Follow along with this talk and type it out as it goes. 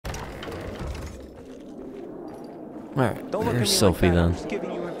Alright, Don't look at there's me Sophie like that. I'm then. just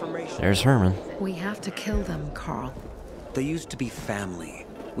giving you information. There's Herman. We have to kill them, Carl. They used to be family.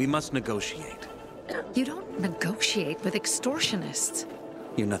 We must negotiate. You don't negotiate with extortionists.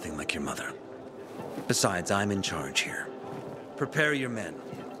 You're nothing like your mother. Besides, I'm in charge here. Prepare your men.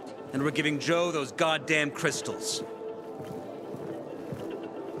 And we're giving Joe those goddamn crystals.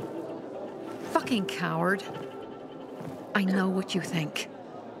 Fucking coward. I know what you think.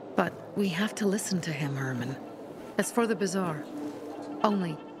 But we have to listen to him, Herman. It's for the bazaar.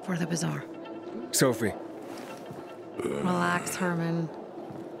 Only for the bazaar. Sophie. Relax, Herman.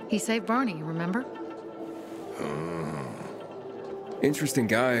 He saved Barney, remember? Interesting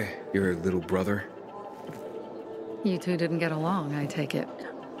guy, your little brother. You two didn't get along, I take it.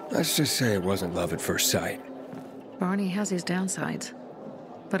 Let's just say it wasn't love at first sight. Barney has his downsides.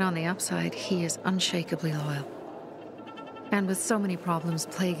 But on the upside, he is unshakably loyal. And with so many problems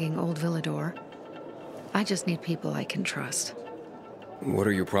plaguing old Villedor, I just need people I can trust. What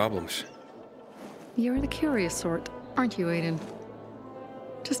are your problems? You're the curious sort, aren't you, Aiden?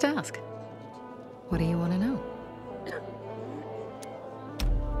 Just ask. What do you want to know?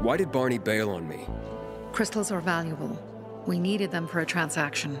 Why did Barney bail on me? Crystals are valuable. We needed them for a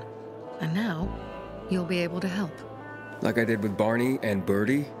transaction. And now, you'll be able to help. Like I did with Barney and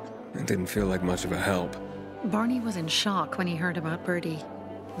Birdie? It didn't feel like much of a help. Barney was in shock when he heard about Birdie.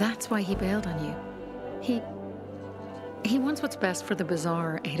 That's why he bailed on you. He wants what's best for the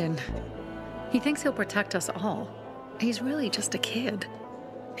bazaar, Aiden. He thinks he'll protect us all. He's really just a kid.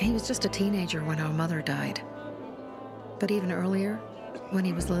 He was just a teenager when our mother died. But even earlier, when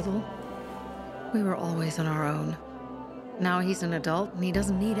he was little, we were always on our own. Now he's an adult and he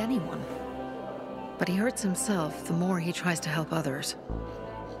doesn't need anyone. But he hurts himself the more he tries to help others.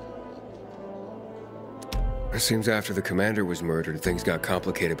 It seems after the commander was murdered, things got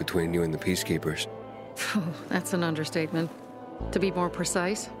complicated between you and the peacekeepers. Oh, that's an understatement. To be more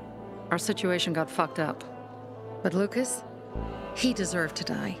precise, our situation got fucked up. But Lucas, he deserved to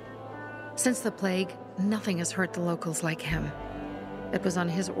die. Since the plague, nothing has hurt the locals like him. It was on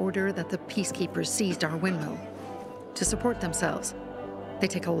his order that the peacekeepers seized our windmill. To support themselves, they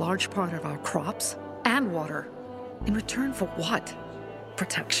take a large part of our crops and water. In return for what?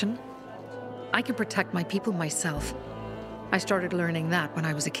 Protection? I can protect my people myself. I started learning that when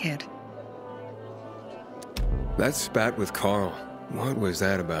I was a kid. That spat with Carl, what was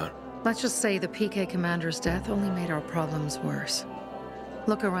that about? Let's just say the PK commander's death only made our problems worse.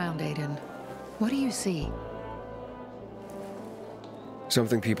 Look around, Aiden. What do you see?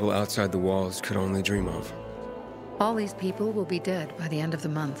 Something people outside the walls could only dream of. All these people will be dead by the end of the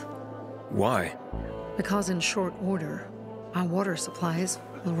month. Why? Because in short order, our water supplies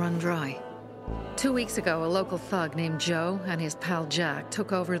will run dry. 2 weeks ago, a local thug named Joe and his pal Jack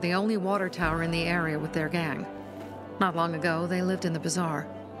took over the only water tower in the area with their gang. Not long ago, they lived in the bazaar.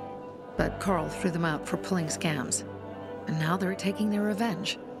 But Carl threw them out for pulling scams. And now they're taking their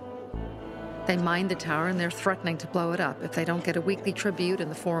revenge. They mined the tower and they're threatening to blow it up if they don't get a weekly tribute in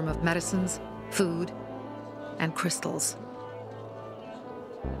the form of medicines, food, and crystals.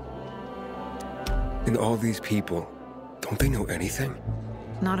 And all these people, don't they know anything?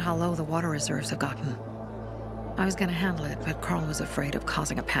 Not how low the water reserves have gotten. I was gonna handle it, but Carl was afraid of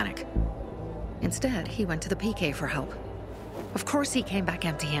causing a panic. Instead, he went to the PK for help. Of course he came back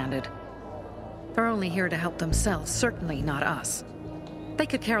empty-handed. They're only here to help themselves, certainly not us. They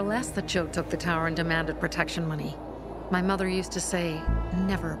could care less that Joe took the tower and demanded protection money. My mother used to say,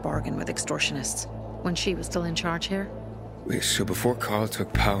 never bargain with extortionists, when she was still in charge here. Wait, so before Carl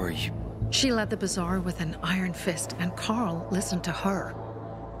took power, you... She led the bazaar with an iron fist, and Carl listened to her.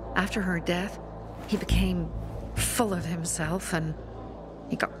 After her death, he became full of himself, and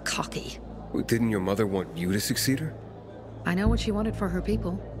he got cocky. Didn't your mother want you to succeed her? I know what she wanted for her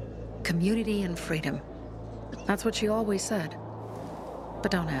people. Community and freedom. That's what she always said.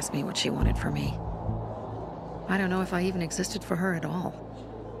 But don't ask me what she wanted for me. I don't know if I even existed for her at all.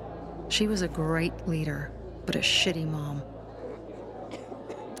 She was a great leader, but a shitty mom.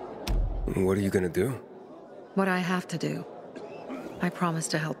 What are you gonna do? What I have to do. I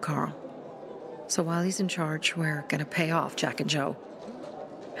promised to help Carl. So while he's in charge, we're gonna pay off Jack and Joe.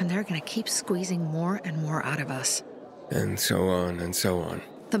 And they're gonna keep squeezing more and more out of us. And so on and so on.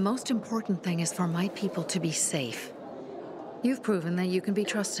 The most important thing is for my people to be safe. You've proven that you can be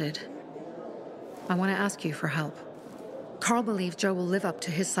trusted. I want to ask you for help. Carl believes Joe will live up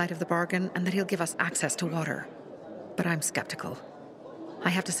to his side of the bargain and that he'll give us access to water. But I'm skeptical. I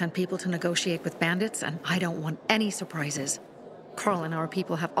have to send people to negotiate with bandits, and I don't want any surprises. Carl and our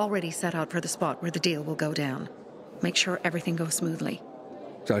people have already set out for the spot where the deal will go down. Make sure everything goes smoothly.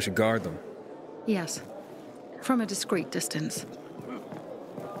 So I should guard them? Yes. from a discreet distance.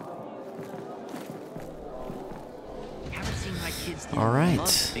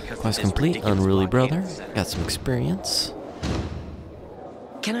 Alright. Quest complete, unruly brother. Got some experience.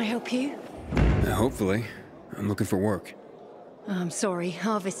 Can I help you? Hopefully. I'm looking for work. I'm sorry,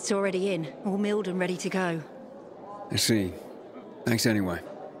 harvest's already in, all milled and ready to go. I see. Thanks anyway.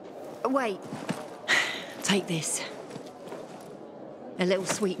 Wait. Take this. A little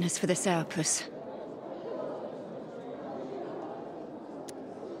sweetness for the sourpuss.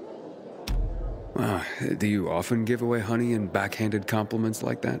 Wow, do you often give away honey and backhanded compliments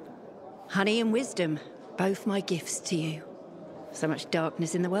like that? Honey and wisdom, both my gifts to you. So much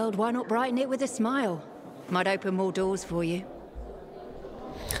darkness in the world, why not brighten it with a smile? Might open more doors for you.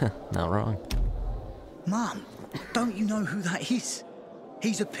 Not wrong. Mum, don't you know who that is?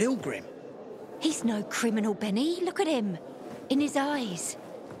 He's a pilgrim. He's no criminal, Benny. Look at him. In his eyes.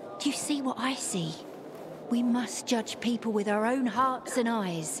 Do you see what I see? We must judge people with our own hearts and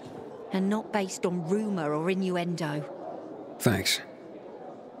eyes, and not based on rumor or innuendo. Thanks.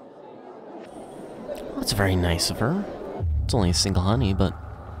 Well, that's very nice of her. It's only a single honey, but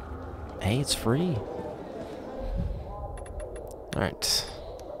hey, it's free. Alright.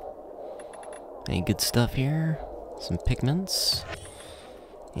 Any good stuff here? Some pigments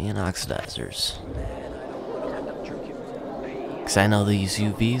and oxidizers. Because I know these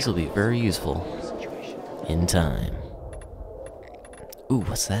UVs will be very useful in time. Ooh,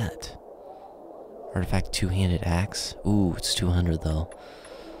 what's that? Artifact two-handed axe. Ooh, it's 200 though.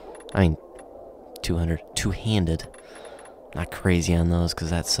 I mean, 200. Two-handed. Not crazy on those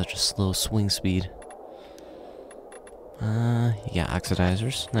because that's such a slow swing speed. Yeah,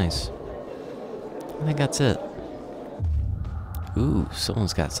 oxidizers. Nice. I think that's it. Ooh,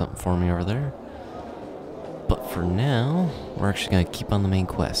 someone's got something for me over there. But for now, we're actually going to keep on the main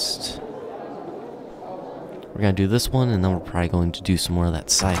quest. We're going to do this one, and then we're probably going to do some more of that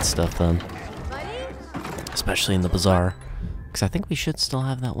side stuff then. Especially in the bazaar. Because I think we should still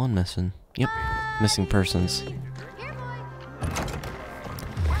have that one missing. Yep, missing persons.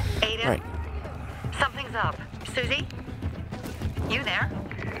 Aiden, Right. something's up. Susie? You there?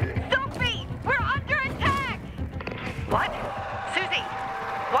 Sophie! We're under attack! What? Susie!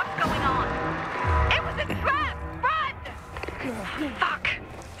 What's going on? It was a trap! Run! Fuck!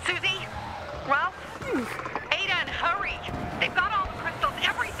 Susie? Ralph? Aiden, hurry! They've got all the crystals,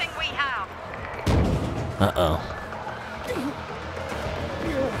 everything we have! Uh-oh.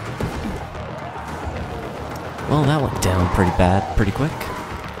 Well, that went down pretty bad, pretty quick.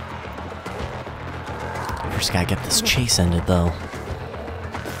 First gotta get this chase ended, though.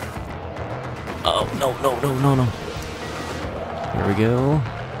 Oh, no, no, no, no, no. Here we go.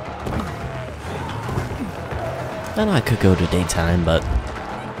 I know I could go to daytime, but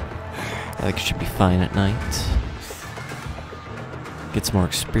I think it should be fine at night. Get some more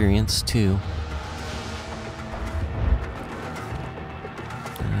experience, too.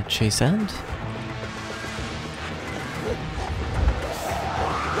 Chase end?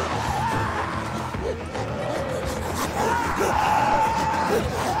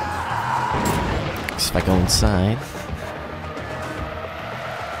 If I go inside.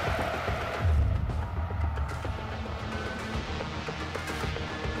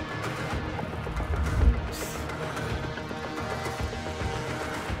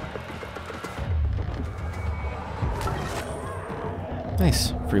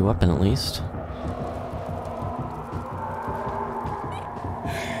 Nice. Free weapon at least.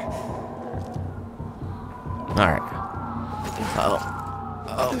 Alright.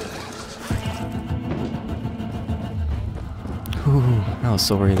 Whew, I was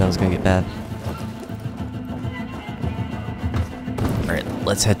so worried that was gonna get bad. Alright,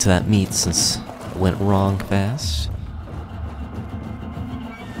 let's head to that meet since it went wrong fast.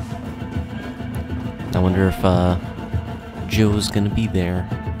 I wonder if Joe's gonna be there.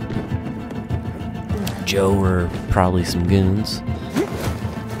 Joe or probably some goons.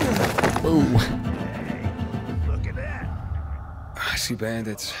 Ooh. Look at that. I see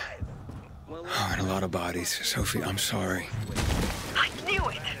bandits. Oh, and a lot of bodies. Sophie, I'm sorry. I knew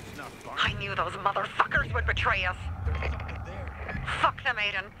it! I knew those motherfuckers would betray us! Fuck them,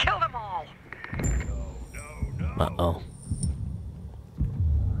 Aiden! Kill them all! Uh-oh.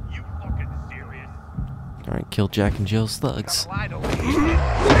 You fucking serious? Alright, kill Jack and Jill's thugs.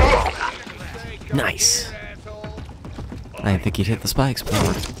 Nice. I didn't think he'd hit the spikes, but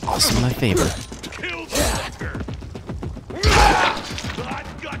this is my favorite. Kill the fucker!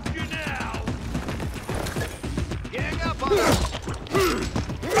 I've got you now! Gang up on him!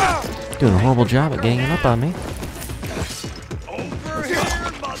 Doing a horrible job at ganging up on me. Over here,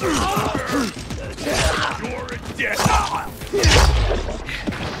 motherfucker! You're in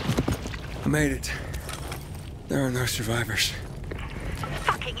Made it. There are no survivors.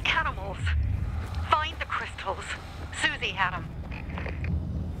 Fucking animals. Find the crystals. Susie had them.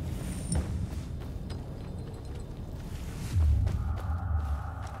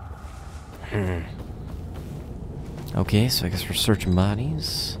 Okay, so I guess we're searching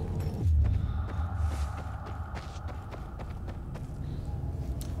bodies.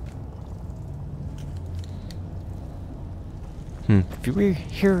 If you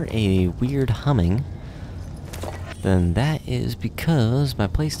hear a weird humming, then that is because my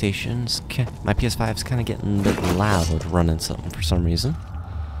PlayStation's, my PS5's kind of getting a bit loud running something for some reason.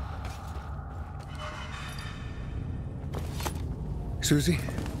 Susie?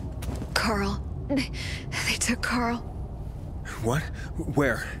 Carl. They took Carl What?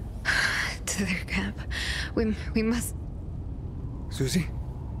 Where? to their camp. We must... Susie?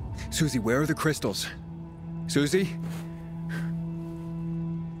 Susie, where are the crystals? Susie?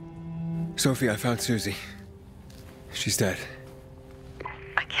 Sophie, I found Susie. She's dead.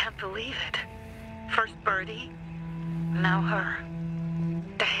 I can't believe it. First Birdie, now her.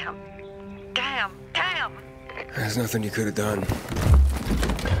 Damn. Damn. Damn! There's nothing you could have done.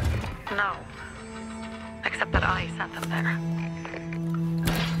 No. Except that I sent them there.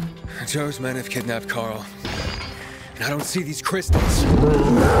 Joe's men have kidnapped Carl. And I don't see these crystals.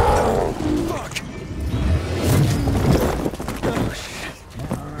 Oh, fuck! Oh, shit.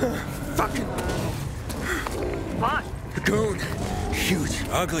 Fucking... What? The goon. Huge,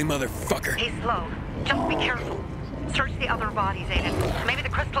 ugly motherfucker. He's slow. Just be careful. Search the other bodies, Aiden. Maybe the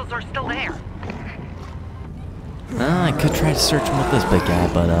crystals are still there. I could try to search him with this big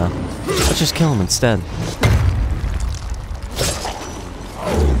guy, but let's just kill him instead.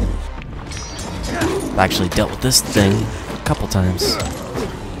 I've actually dealt with this thing a couple times.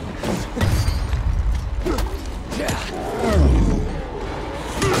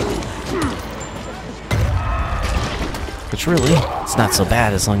 Which really, it's not so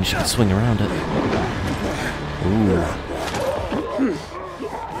bad as long as you can swing around it. Ooh.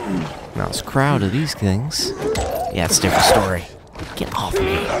 Now it's a crowd of these things. Yeah, it's a different story. Get off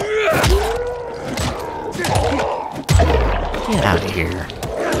me. Get out of here.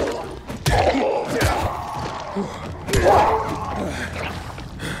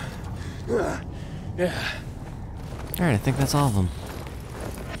 Alright, I think that's all of them.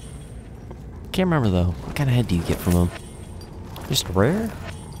 Can't remember though. What kind of head do you get from them? Just rare?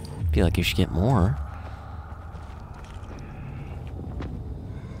 I feel like you should get more.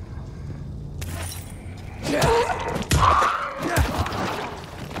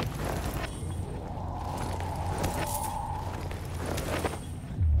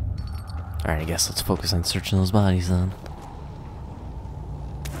 Alright, I guess let's focus on searching those bodies then.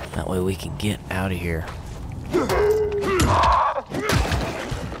 That way we can get out of here.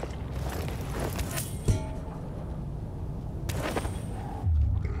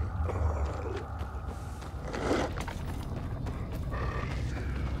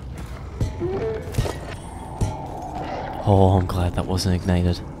 Oh, I'm glad that wasn't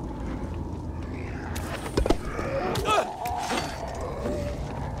ignited.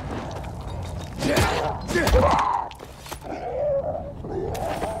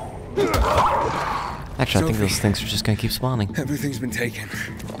 Actually, I think those things are just gonna keep spawning. Everything's been taken.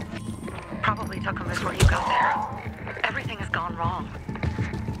 Probably took them before you got there. Everything has gone wrong.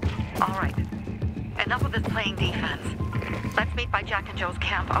 All right. Enough of this playing defense. Let's meet by Jack and Joe's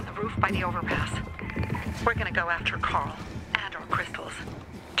camp on the roof by the overpass. We're gonna go after Carl and our crystals.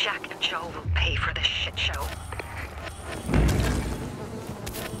 Jack and Joe will pay for this shit show.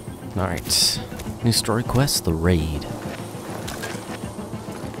 Alright. New story quest, The Raid.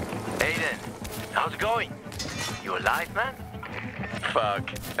 Aiden, how's it going? You alive, man?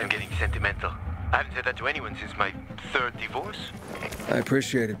 Fuck, I'm getting sentimental. I haven't said that to anyone since my third divorce. I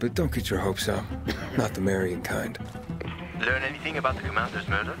appreciate it, but don't get your hopes up. Not the marrying kind. Learn anything about the commander's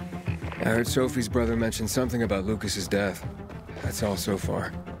murder? I heard Sophie's brother mention something about Lucas's death. That's all so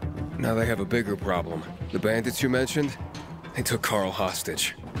far. Now they have a bigger problem. The bandits you mentioned, they took Carl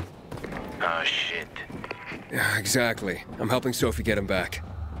hostage. Oh, shit. Yeah, exactly. I'm helping Sophie get him back.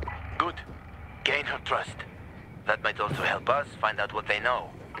 Good. Gain her trust. That might also help us find out what they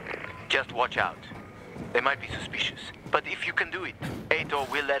know. Just watch out. They might be suspicious. But if you can do it, Aito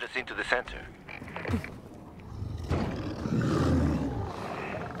will let us into the center.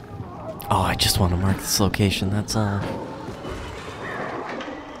 Oh, I just want to mark this location, that's all.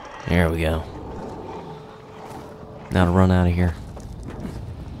 There we go. Now to run out of here.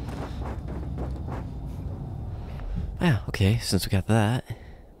 Yeah, okay, since we got that,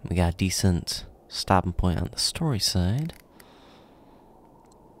 we got a decent stopping point on the story side.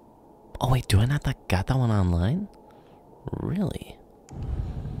 Oh wait, do I not got that one online? Really?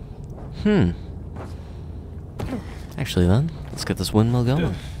 Actually then, let's get this windmill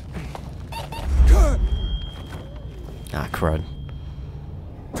going. Ah, crud.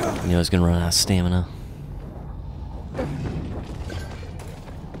 I knew I was gonna run out of stamina.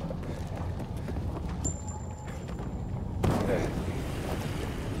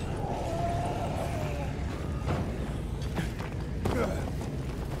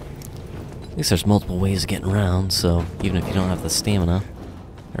 At least there's multiple ways of getting around, so even if you don't have the stamina,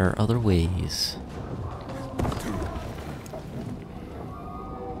 there are other ways.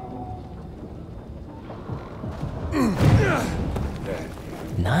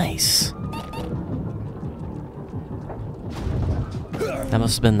 Nice! That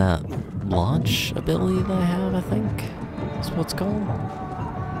must have been that launch ability that I have, I think. That's what it's called.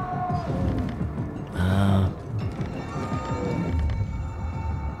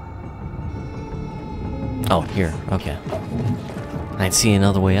 Oh, here. Okay. I'd see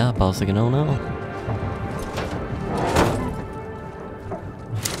another way up. I was thinking, oh no.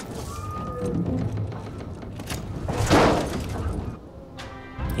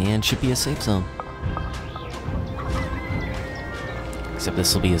 And should be a safe zone. Except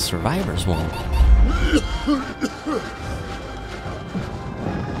this will be a survivor's one.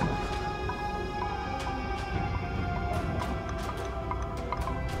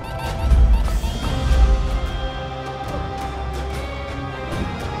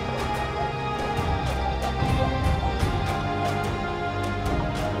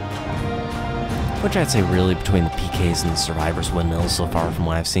 Which I'd say really between the PKs and the survivors' windmills so far from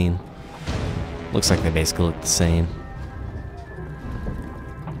what I've seen. Looks like they basically look the same.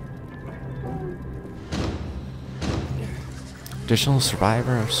 Additional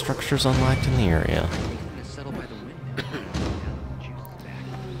survivor structures unlocked in the area.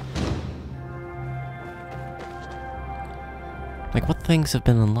 Like, what things have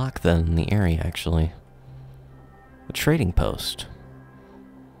been unlocked then in the area, actually? A trading post.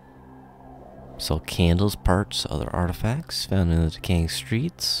 Sell candles, parts, other artifacts found in the decaying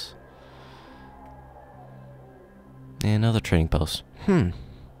streets. And another trading post.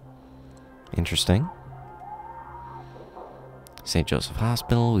 Interesting. St. Joseph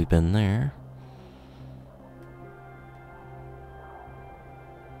Hospital, we've been there.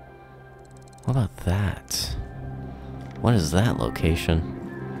 What about that? What is that location?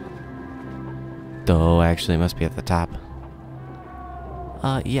 Oh, actually, it must be at the top.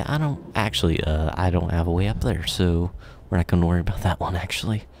 Yeah, I don't have a way up there, so we're not gonna worry about that one,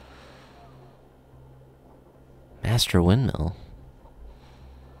 actually. Master Windmill.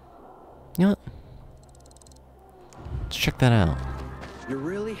 You know what? Let's check that out. You're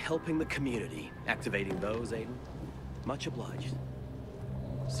really helping the community, activating those, Aiden. Much obliged.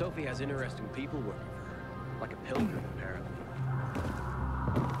 Sophie has interesting people working for her, like a pilgrim, apparently.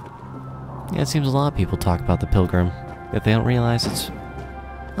 Yeah, it seems a lot of people talk about the Pilgrim, yet they don't realize it's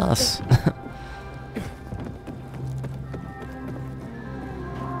us.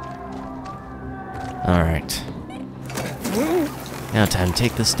 Alright. Now time to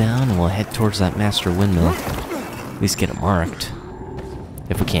take this down and we'll head towards that master windmill. At least get it marked.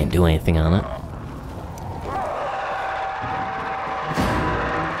 If we can't do anything on it.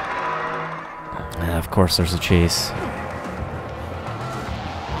 Of course there's a chase.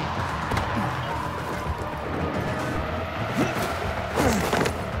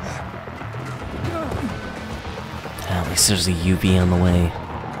 At least there's a UV on the way.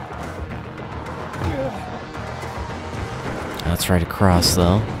 That's right across,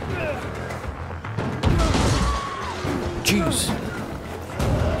 though. Jeez.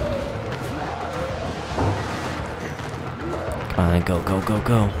 Come on, go, go, go,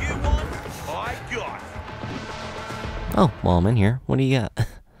 go. Oh, well, I'm in here. What do you got?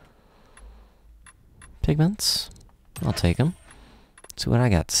 Pigments? I'll take them. See what I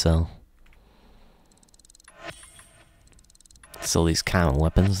got to sell. Still these common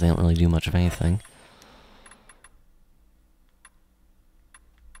weapons, they don't really do much of anything.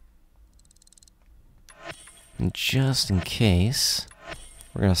 And just in case,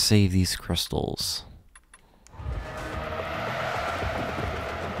 we're gonna save these crystals.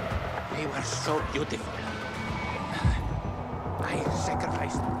 They were so beautiful. I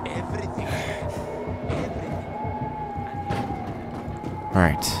sacrificed everything.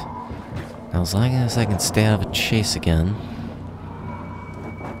 Alright. Now as long as I can stay out of a chase again.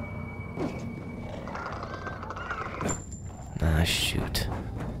 Ah, shoot.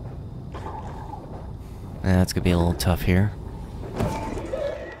 That's gonna be a little tough here.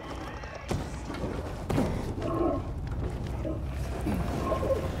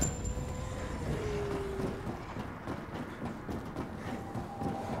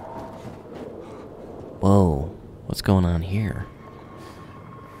 What's going on here?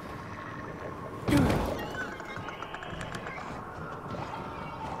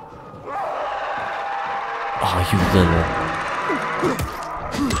 Oh, you little...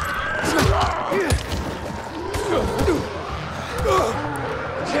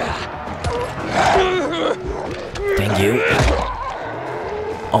 Thank you.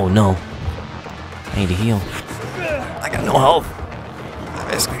 Oh no. I need to heal. I got no health. I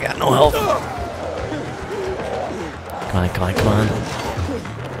basically got no health. Come on, come on, come on.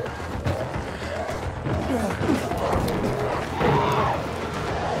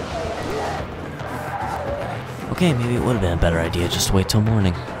 Okay, maybe it would have been a better idea just to wait till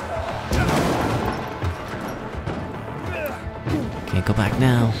morning. Can't go back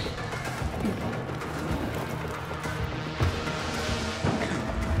now.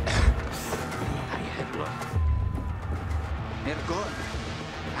 They're gone.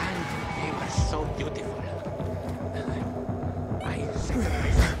 And they were so beautiful.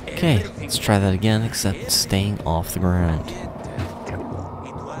 Okay, let's try that again, except staying off the ground.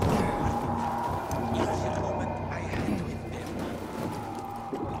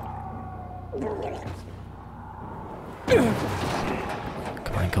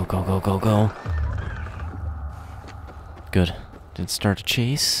 Come on, go, go, go, go, go. Good. Didn't start a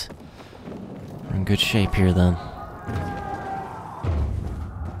chase. We're in good shape here then.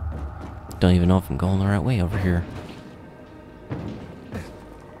 Don't even know if I'm going the right way over here.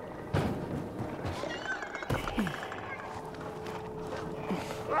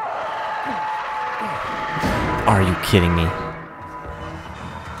 Are you kidding me?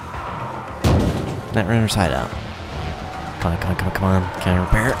 Netrunner's hideout. Come on, come on, come on, come on. Can I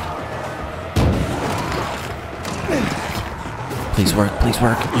repair it? Please work,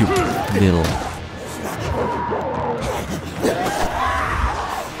 you little.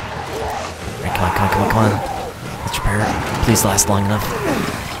 Alright, come on, come on, come on, come on. Let's repair it. Please last long enough.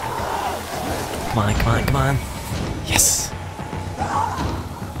 Come on, come on, come on. Yes.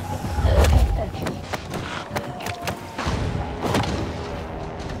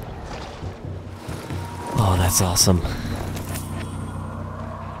 Oh, that's awesome.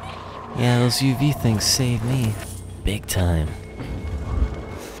 Yeah, those UV things saved me. Big time.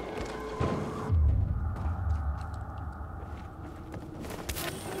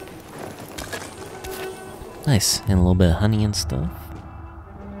 Nice, and a little bit of honey and stuff.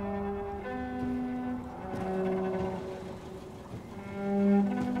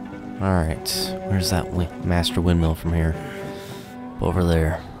 Alright, where's that master windmill from here? Over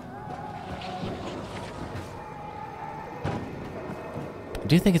there. I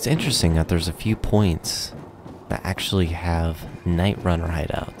do think it's interesting that there's a few points that actually have Night Runner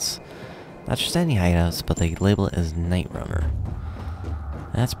hideouts. Not just any hideouts, but they label it as Night Runner.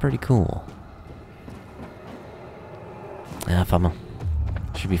 That's pretty cool. Now if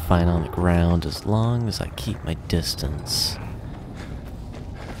should be fine on the ground as long as I keep my distance.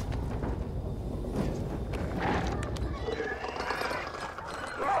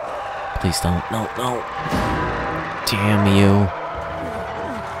 Please don't. No, no. Damn you.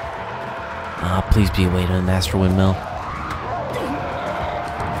 Ah, please be away to the master windmill.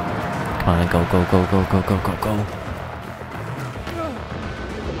 Come on, go, go, go, go, go, go, go, go.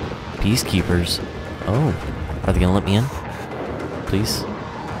 Peacekeepers. Oh, are they gonna let me in? Please?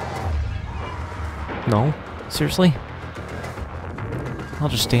 No? Seriously? I'll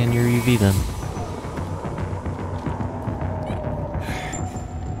just stay in your UV then.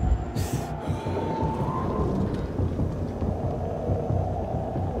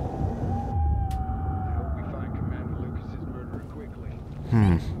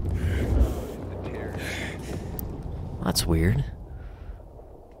 That's weird.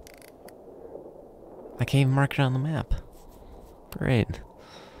 I can't even mark it on the map. Great.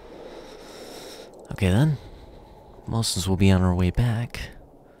 Okay then. Most of us will be on our way back.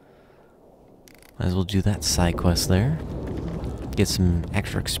 Might as well do that side quest there. Get some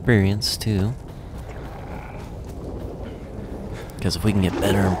extra experience too. Because if we can get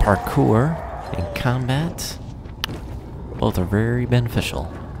better in parkour and combat, both are very beneficial.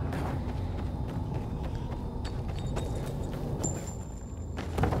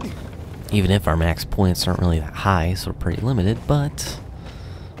 Even if our max points aren't really that high, so we're pretty limited, but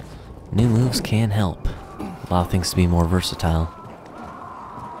new moves can help. Allow things to be more versatile.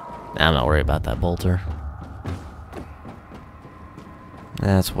 I'm not worried about that bolter.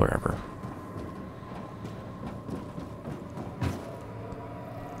 That's whatever.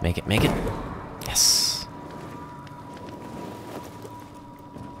 Make it, make it. Yes.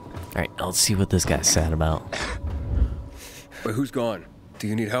 Alright, let's see what this guy's sad about. But who's gone? Do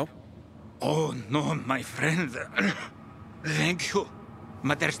you need help? Oh, no, my friend. Thank you.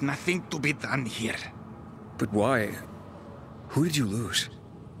 But there's nothing to be done here. But why? Who did you lose?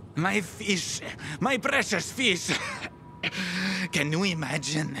 My fish. My precious fish. Can you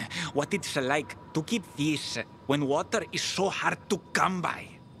imagine what it's like to keep fish when water is so hard to come by?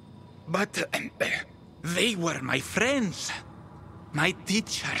 But they were my friends. My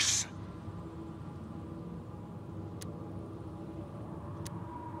teachers.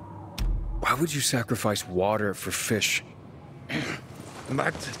 Why would you sacrifice water for fish?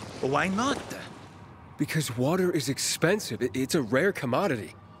 But why not? Because water is expensive. It's a rare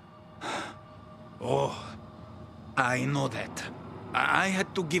commodity. Oh, I know that. I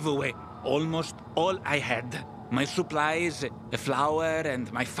had to give away almost all I had. My supplies, the flour,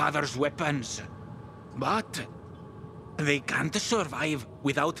 and my father's weapons. But they can't survive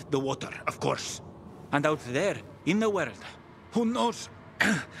without the water, of course. And out there, in the world, who knows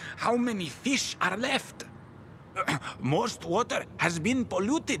how many fish are left? Most water has been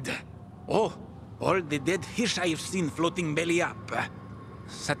polluted. Oh, all the dead fish I have seen floating belly up.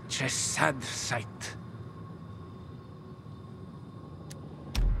 Such a sad sight.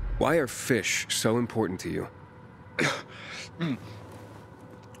 Why are fish so important to you?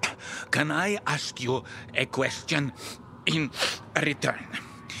 Can I ask you a question in return?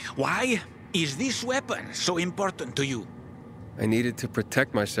 Why is this weapon so important to you? I needed to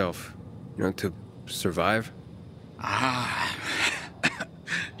protect myself, you know, to survive. Ah,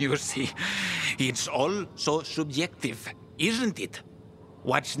 you see, it's all so subjective, isn't it?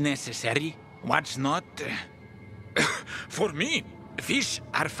 What's necessary, what's not? For me, fish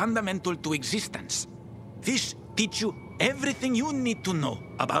are fundamental to existence. Fish teach you everything you need to know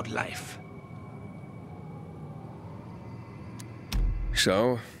about life.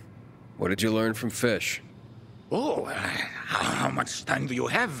 So, what did you learn from fish? Oh, how much time do you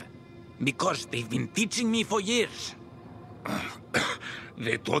have? Because they've been teaching me for years.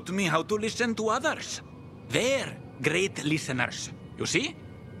 They taught me how to listen to others. They're great listeners, you see?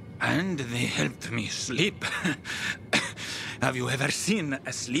 And they helped me sleep. Have you ever seen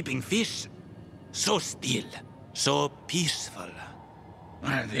a sleeping fish? So still, so peaceful.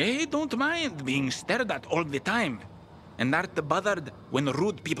 They don't mind being stared at all the time, and aren't bothered when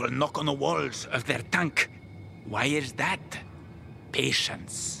rude people knock on the walls of their tank. Why is that?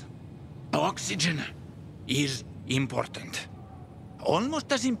 Patience. Oxygen is important.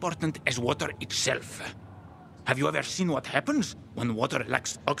 Almost as important as water itself. Have you ever seen what happens when water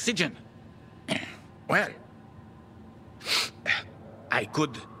lacks oxygen? Well, I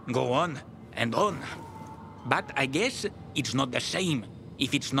could go on and on, but I guess it's not the same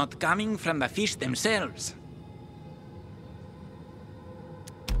if it's not coming from the fish themselves.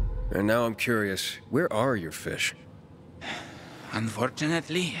 And now I'm curious, where are your fish?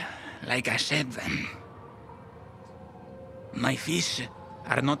 Unfortunately, like I said, my fish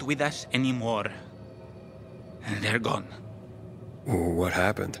are not with us anymore. They're gone. What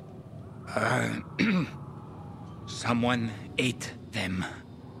happened? Someone ate them.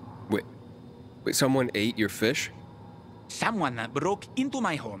 Wait, someone ate your fish? Someone broke into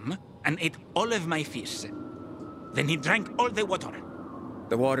my home and ate all of my fish. Then he drank all the water.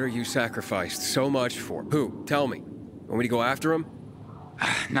 The water you sacrificed so much for. Who? Tell me. Want me to go after him?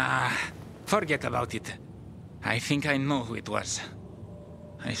 Nah, forget about it. I think I know who it was.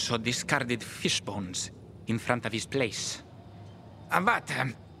 I saw discarded fish bones in front of his place. But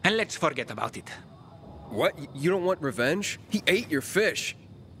let's forget about it. What? You don't want revenge? He ate your fish.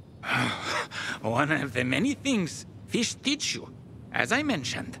 One of the many things fish teach you, as I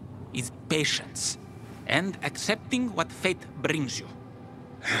mentioned, is patience and accepting what fate brings you.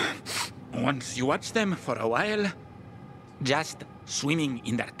 Once you watch them for a while, just swimming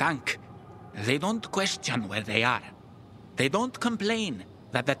in their tank, they don't question where they are. They don't complain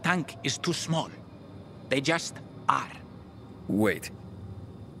that the tank is too small. They just are. Wait,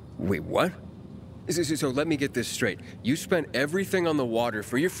 what? So let me get this straight. You spent everything on the water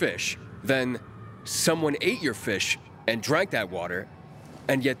for your fish, then someone ate your fish and drank that water,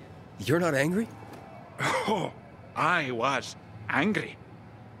 and yet you're not angry? Oh, I was angry.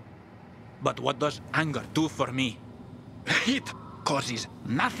 But what does anger do for me? It causes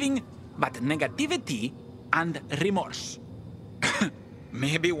nothing but negativity and remorse.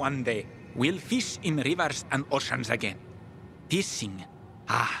 Maybe one day we'll fish in rivers and oceans again. Fishing.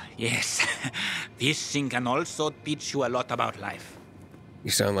 Ah, yes. Fishing can also teach you a lot about life. You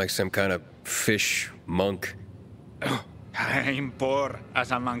sound like some kind of fish monk. Oh, I'm poor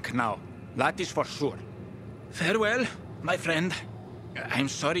as a monk now. That is for sure. Farewell, my friend. I'm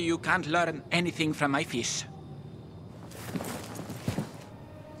sorry you can't learn anything from my fish.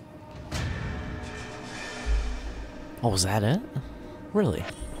 Oh, was that it? Really?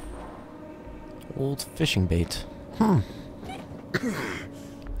 Old fishing bait.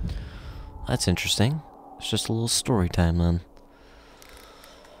 That's interesting. It's just a little story time then.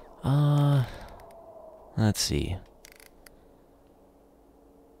 Let's see.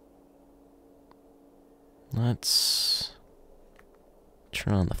 Let's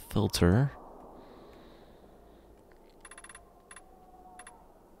turn on the filter.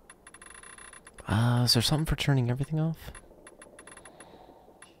 Is there something for turning everything off?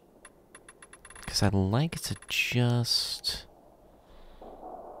 Because I'd like to just...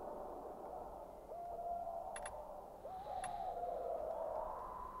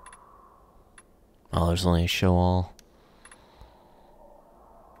 Oh, there's only a show all.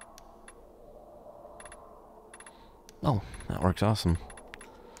 Oh, that works awesome.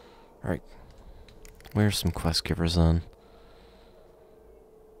 Alright. Where's some quest givers then?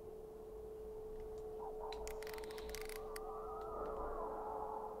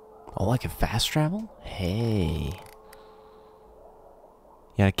 Oh, I can fast travel? Hey.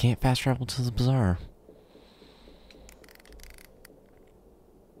 Yeah, I can't fast travel to the bazaar.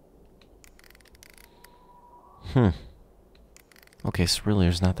 Okay, so really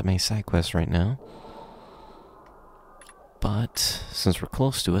there's not that many side quests right now. But, since we're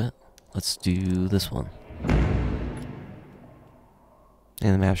close to it, let's do this one.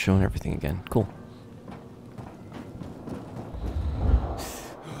 And the map's showing everything again. Cool.